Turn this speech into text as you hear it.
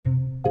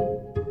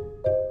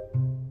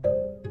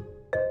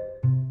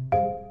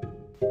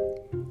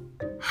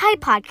Hi,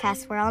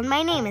 Podcast World.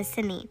 My name is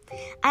Sydney.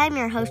 I'm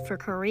your host for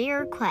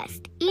Career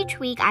Quest. Each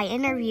week, I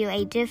interview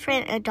a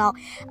different adult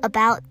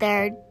about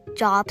their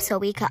job so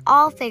we could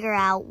all figure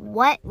out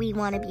what we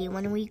want to be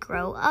when we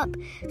grow up.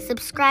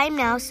 Subscribe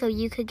now so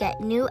you could get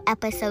new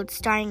episodes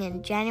starting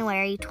in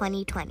January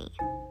 2020.